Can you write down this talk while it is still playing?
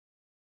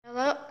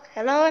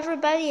Hello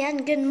everybody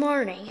and good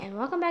morning and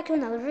welcome back to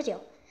another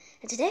video.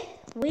 And today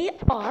we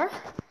are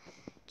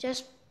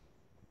just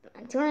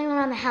touring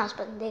around the house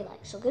but in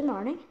daylight. So good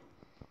morning.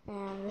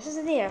 And this is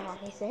the air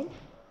hockey thing.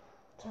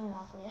 Turn it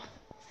off for you.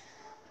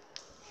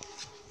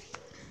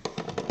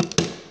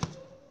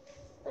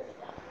 There we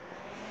go.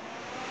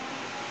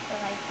 So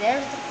like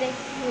there's the big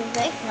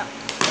thing. No.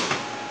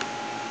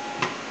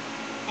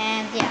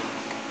 And yeah.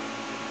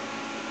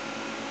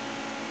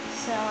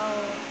 So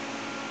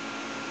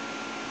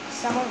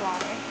summer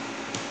water.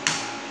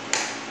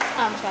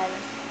 I'm sorry.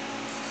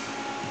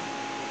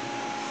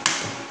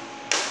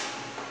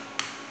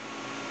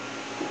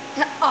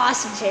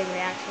 Awesome chain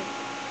reaction.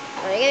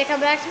 Are you gonna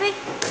come back to me?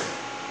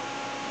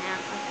 No.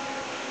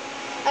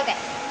 Okay,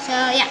 so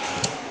yeah.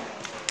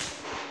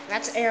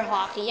 That's air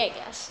hockey, I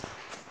guess.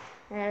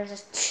 And there's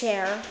a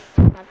chair.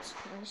 That's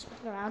nice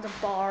around a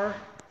bar.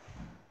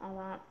 All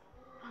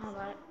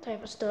that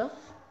type of stuff.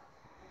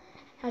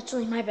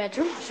 Actually, my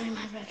bedroom. I'll show you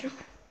my bedroom.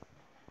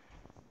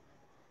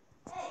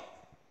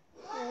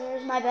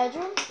 There's my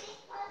bedroom.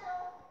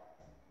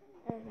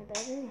 There's my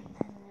bedroom, and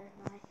then there's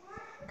my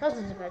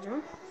cousin's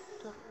bedroom.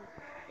 So,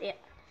 yeah.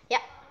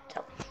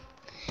 So,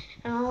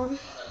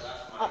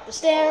 up the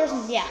stairs,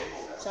 and yeah.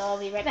 So I'll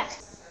be right back.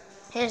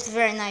 Here's the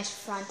very nice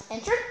front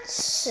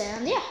entrance,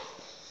 and yeah.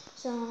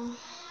 So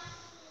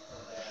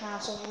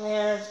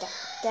there's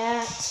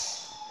that.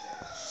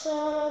 So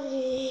I'll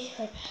be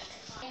right back.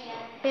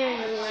 Here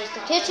is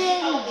the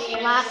kitchen.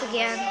 Glass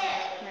again.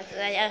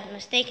 I'm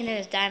mistaken it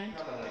as diamond.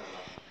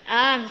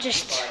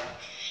 Just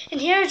in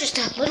here, just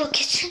a little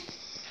kitchen,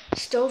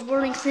 stove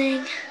burning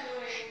thing.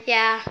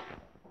 Yeah.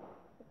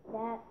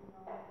 That.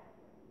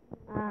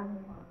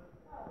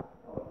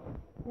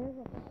 There's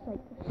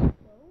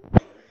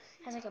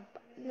has like a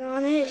button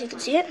on it. If you can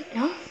see it,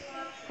 no.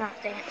 Not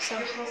dang it. So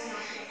it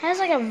has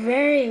like a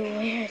very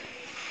weird.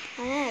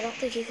 I don't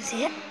think you can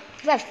see it.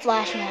 If I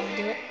flash when I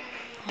do it.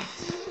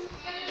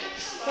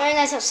 Very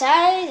nice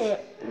outside. It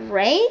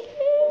rained.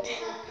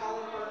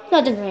 No,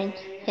 it didn't rain.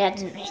 Yeah, it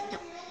didn't rain. No.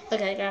 Look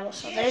at the gravel.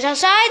 So there's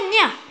outside, and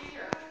yeah.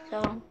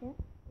 So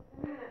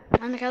yeah.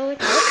 I'm the Callaway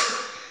Park,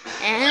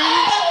 and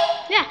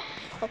yeah.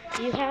 Hope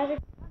you have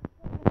it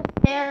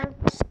there.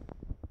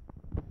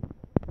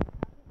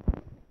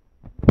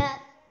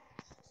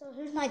 So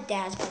here's my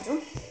dad's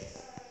bedroom.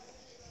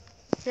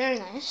 Very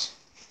nice.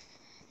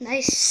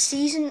 Nice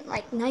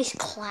nice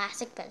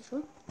classic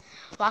bedroom.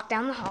 Walk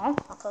down the hall.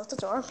 I'll close the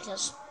door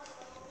because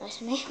nice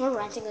to me. We're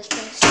renting this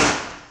place.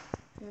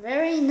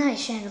 Very nice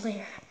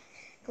chandelier.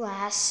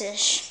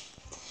 Glass-ish.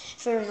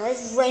 Very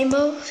nice.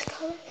 Rainbow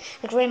color.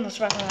 Like rainbows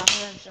sparkling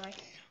off. I'm sorry.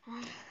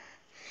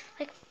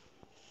 Like,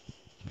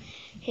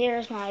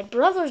 here's my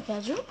brother's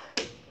bedroom.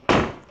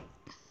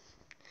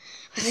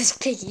 With his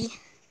piggy.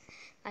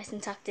 Nice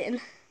and tucked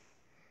in.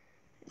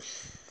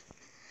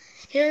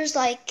 Here's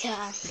like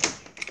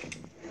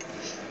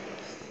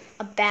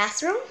a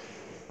bathroom.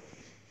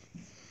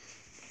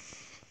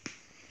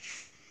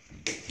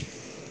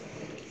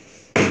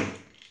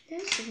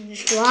 You can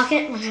just lock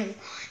it when I'm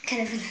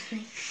kind of in the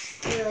thing.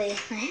 Really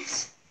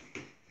nice.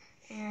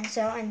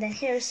 And then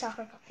here's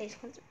Soccer Cupcakes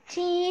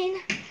 113.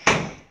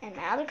 And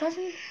my other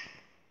cousin.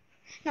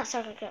 Not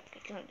Soccer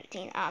Cupcakes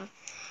 113.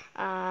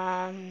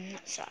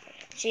 Not Soccer.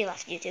 She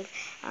left YouTube.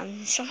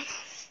 Someone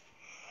else.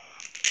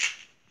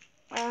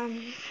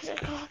 What's it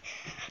called?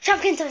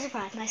 Chumpkin to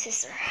Surprise, my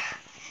sister.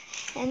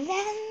 And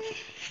then,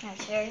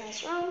 that's a very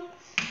nice room.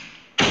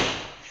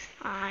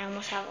 I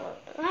almost have a little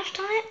bit left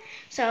on it.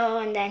 So,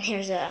 and then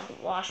here's a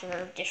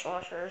washer,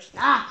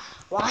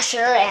 washer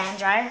and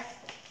dryer.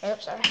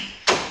 Oops, sorry.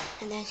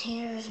 And then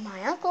here's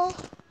my uncle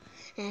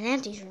and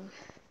auntie's room.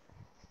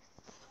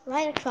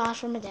 Right across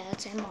from my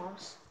dad's and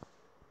mom's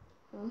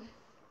room.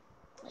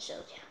 I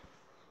showed you.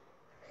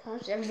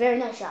 There's a very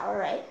nice shower,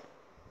 right?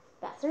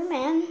 Bathroom,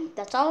 and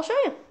that's all I'll show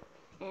you.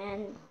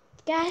 And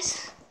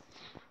guys,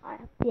 I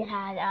hope you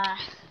had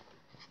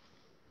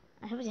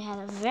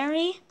a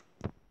very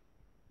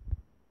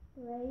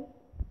great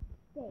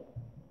day.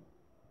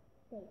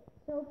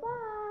 So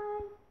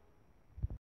bye.